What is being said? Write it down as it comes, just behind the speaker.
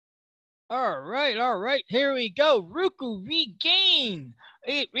All right. Here we go. ROKU regain.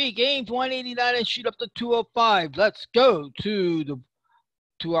 It regains 189 and shoot up to 205. Let's go to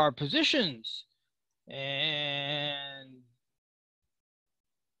our positions. And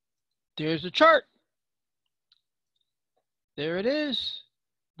there's the chart. There it is.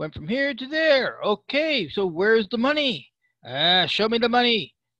 Went from here to there. Okay, so where's the money? Show me the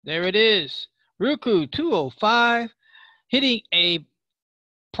money. There it is. ROKU 205, hitting a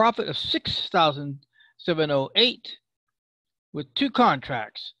profit of 6,708 with 2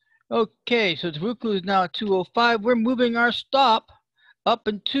 contracts. Okay, so the ROKU is now at 205. We're moving our stop up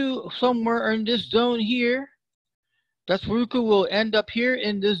into somewhere in this zone here. That's ROKU will end up here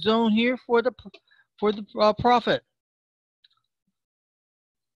in this zone here for the profit.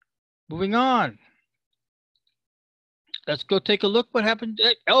 Moving on. Let's go take a look what happened.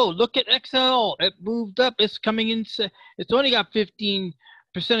 Oh, look at XL. It moved up. It's coming in. It's only got 15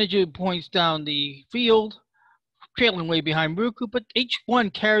 percentage points down the field, trailing way behind ROKU, but each one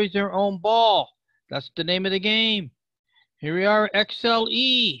carries their own ball. That's the name of the game. Here we are,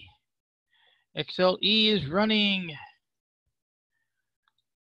 XLE. XLE is running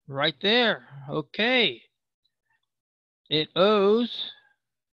right there. Okay. It owes.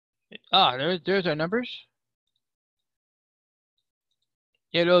 There's our numbers.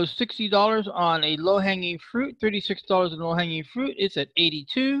 It owes $60 on a low-hanging fruit, $36 in low-hanging fruit. It's at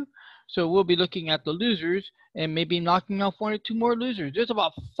 82. So we'll be looking at the losers and maybe knocking off 1 or 2 more losers. There's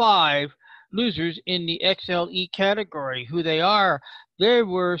about 5 losers in the XLE category. Who they are? There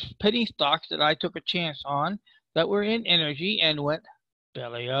were penny stocks that I took a chance on that were in energy and went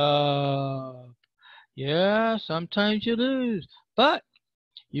belly up. Yeah, sometimes you lose, but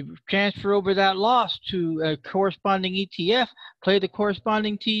you transfer over that loss to a corresponding ETF, play the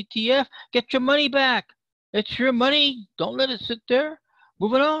corresponding ETF, get your money back. It's your money. Don't let it sit there.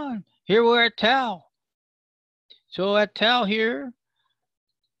 Moving on. Here we're at Tau. So at Tau here,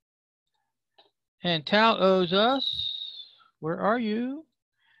 and Tau owes us, where are you?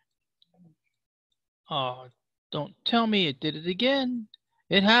 Oh, don't tell me it did it again.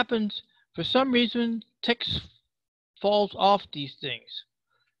 It happens. For some reason, text falls off these things.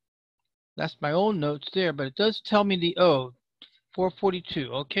 That's my own notes there, but it does tell me the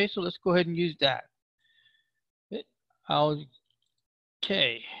 442. Okay, so let's go ahead and use that.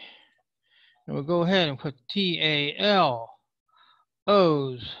 Okay. And we'll go ahead and put TAL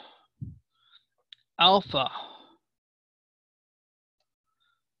O's alpha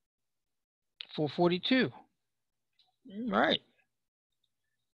 442. All right.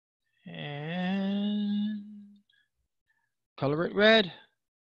 And color it red.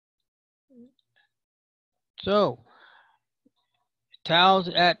 So Tau's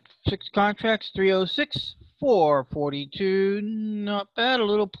at 6 contracts, 306, 442. Not bad. A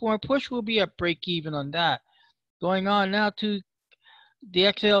little more push. We'll be at break even on that. Going on now to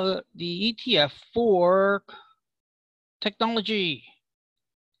the the ETF for technology.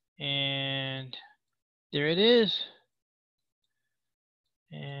 And there it is.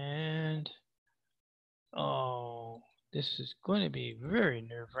 And oh, this is going to be very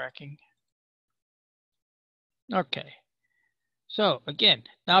nerve-wracking. Okay. So again,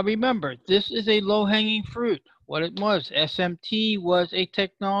 now remember, this is a low-hanging fruit. What it was, SMT was a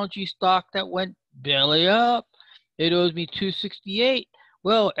technology stock that went belly up. It owes me $268.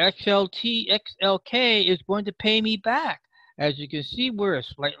 Well, XLK is going to pay me back. As you can see, we're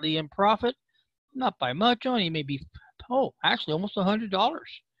slightly in profit. Not by much, only maybe, actually almost $100.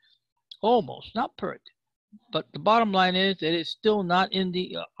 Almost, not perfect. But the bottom line is that it's still not in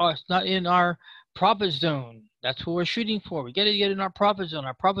the, it's not in our profit zone. That's what we're shooting for. We got to get in our profit zone.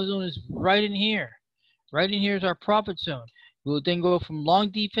 Our profit zone is right in here. Right in here is our profit zone. We'll then go from long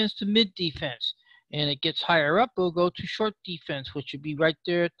defense to mid defense. And it gets higher up, we'll go to short defense, which would be right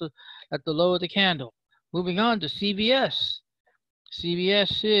there at the low of the candle. Moving on to CVS.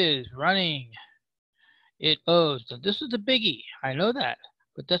 CVS is running. It owes. Now, this is the biggie. I know that.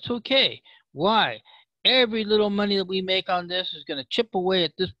 But that's okay. Why? Every little money that we make on this is going to chip away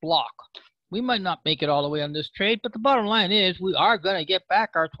at this block. We might not make it all the way on this trade, but the bottom line is we are going to get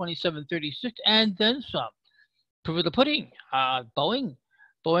back our 2736 and then some. Proof of the pudding. Boeing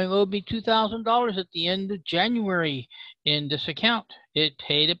owed me $2,000 at the end of January in this account. It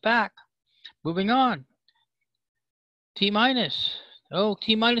paid it back. Moving on. T-minus. Oh,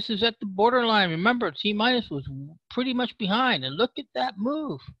 T-minus is at the borderline. Remember, T-minus was pretty much behind. And look at that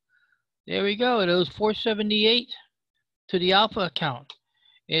move. There we go. It owes $478 to the alpha account.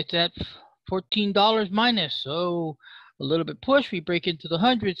 It's at $14 minus. So a little bit push, we break into the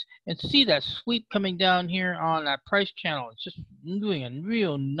hundreds and see that sweep coming down here on that price channel. It's just doing a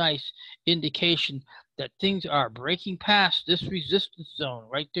real nice indication that things are breaking past this resistance zone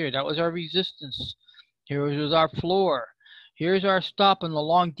right there. That was our resistance. Here was our floor. Here's our stop on the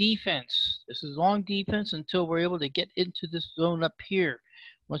long defense. This is long defense until we're able to get into this zone up here.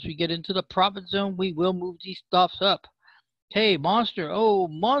 Once we get into the profit zone, we will move these stops up. Hey, Monster. Oh,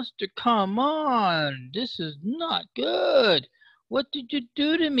 Monster, come on. This is not good. What did you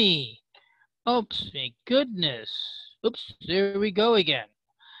do to me? Oops, thank goodness. Oops, there we go again.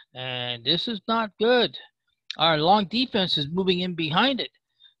 And this is not good. Our long defense is moving in behind it.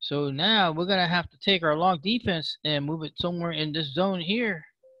 So now we're going to have to take our long defense and move it somewhere in this zone here.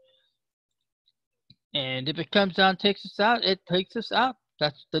 And if it comes down, takes us out, it takes us out.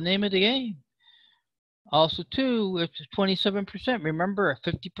 That's the name of the game. Also, too, it's 27%. Remember,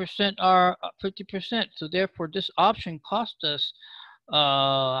 50% are 50%. So therefore, this option cost us.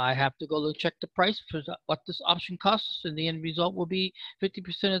 I have to go check the price for what this option costs us, and the end result will be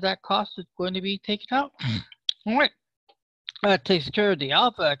 50% of that cost is going to be taken out. All right. That takes care of the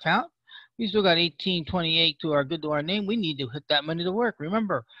alpha account. We still got 1828 to our name. We need to hit that money to work.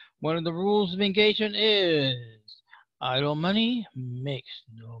 Remember, one of the rules of engagement is idle money makes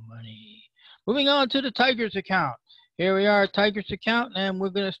no money. Moving on to the Tigers account. Here we are, Tigers account, and we're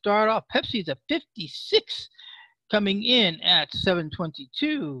going to start off. Pepsi's at 56, coming in at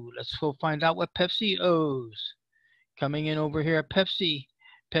 722. Let's go find out what Pepsi owes. Coming in over here at Pepsi.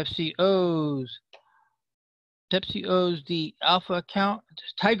 Pepsi owes the alpha account,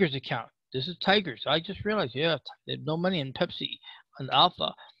 Tigers account. This is Tigers. I just realized, yeah, there's no money in Pepsi on the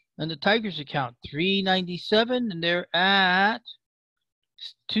alpha. And the Tigers account, 397, and they're at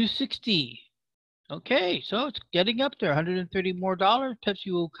 260. Okay, so it's getting up there, $130 more.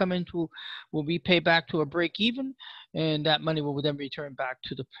 Pepsi will come into, will be paid back to a break even, and that money will then return back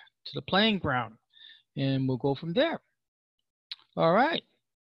to the playing ground, and we'll go from there. All right.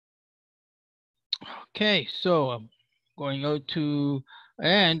 Okay, so I'm going to go to,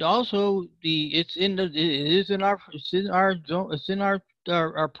 and also it's in our zone, it's in our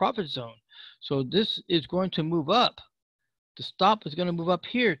profit zone. So this is going to move up. The stop is going to move up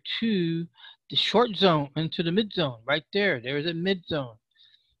here to the short zone into the mid zone right there. There's a mid zone.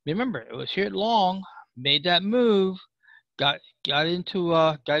 Remember, it was here long, made that move, got into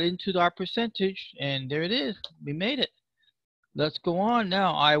our percentage, and there it is. We made it. Let's go on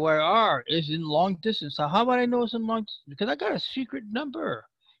now. IYR is in long distance. So how about I know it's in long distance? Because I got a secret number.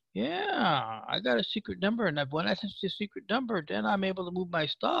 Yeah, I got a secret number, and when I touch the secret number, then I'm able to move my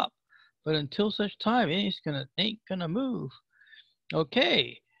stop. But until such time, it ain't gonna move.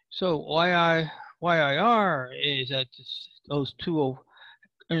 Okay, so YIR is at those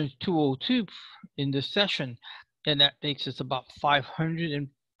 202 in this session, and that makes us about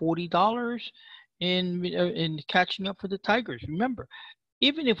 $540 in catching up for the Tigers. Remember,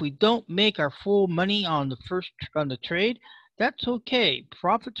 even if we don't make our full money on the trade, that's okay.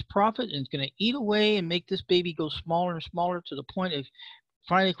 Profit's profit, and it's going to eat away and make this baby go smaller and smaller to the point it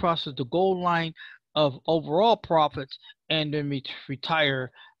finally crosses the goal line of overall profits, and then we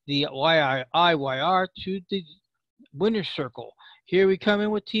retire the IYR to the winner's circle. Here we come in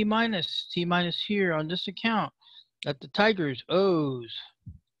with T minus here on this account that the Tigers owes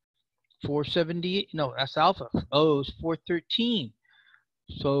 478. No, that's alpha. Owes 413.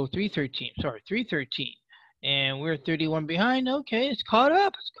 So 313. Sorry, 313. And we're 31 behind. Okay, it's caught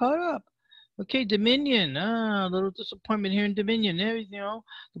up. It's caught up. Okay, Dominion. A little disappointment here in Dominion. There, you know,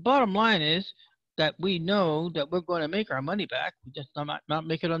 the bottom line is that we know that we're going to make our money back. We just not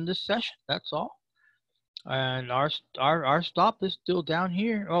make it on this session. That's all. And our stop is still down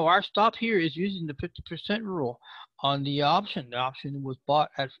here. Oh, our stop here is using the 50% rule on the option. The option was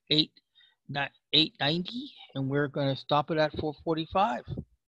bought at 890, and we're going to stop it at 445.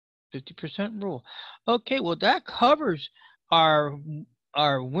 50% rule. Okay, well that covers our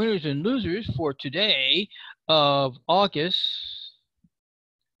winners and losers for today of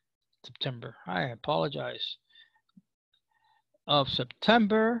September. I apologize. Of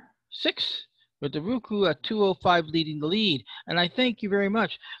September 6th, with the ROKU at 205 leading the lead. And I thank you very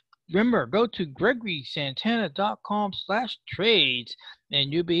much. Remember, go to GregorySantana.com/trades,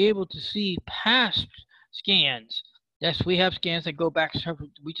 and you'll be able to see past scans. Yes, we have scans that go back.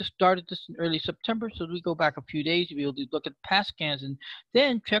 We just started this in early September, so we go back a few days. You'll be able to look at past scans and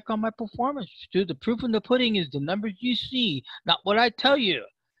then check on my performance. Dude, the proof in the pudding is the numbers you see, not what I tell you.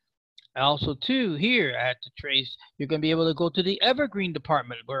 Also, too, here at the trades, you're going to be able to go to the Evergreen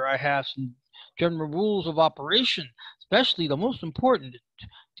department where I have some general rules of operation, especially the most important,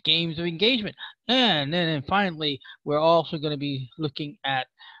 games of engagement. And then finally, we're also going to be looking at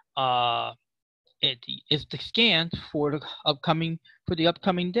it's the scans for the upcoming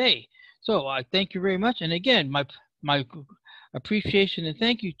day. So I thank you very much. And again, my appreciation and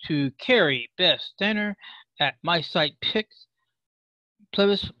thank you to Carrie Beth Stenner at my site picks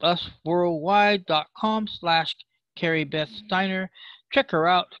plebisusworldwide.com/Carrie Beth Steiner. Check her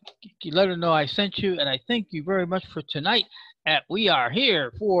out. Let her know I sent you, and I thank you very much for tonight. We are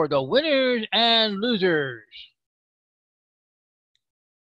here for the winners and losers.